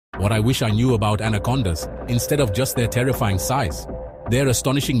What I wish I knew about anacondas, instead of just their terrifying size, their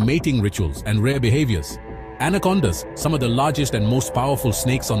astonishing mating rituals and rare behaviors. Anacondas, some of the largest and most powerful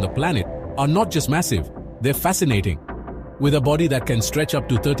snakes on the planet, are not just massive, they're fascinating. With a body that can stretch up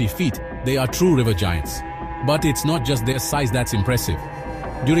to 30 feet, they are true river giants. But it's not just their size that's impressive.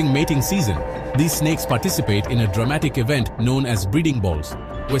 During mating season, these snakes participate in a dramatic event known as breeding balls,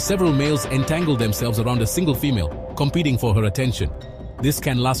 where several males entangle themselves around a single female, competing for her attention. This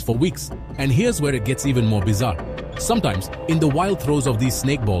can last for weeks, and here's where it gets even more bizarre. Sometimes, in the wild throes of these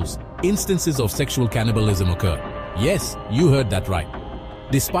snake balls, instances of sexual cannibalism occur. Yes, you heard that right.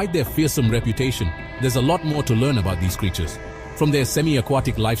 Despite their fearsome reputation, there's a lot more to learn about these creatures. From their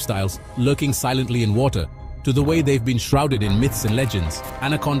semi-aquatic lifestyles, lurking silently in water, to the way they've been shrouded in myths and legends,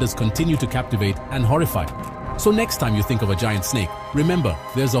 anacondas continue to captivate and horrify. So next time you think of a giant snake, remember,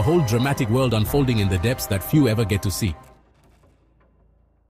 there's a whole dramatic world unfolding in the depths that few ever get to see.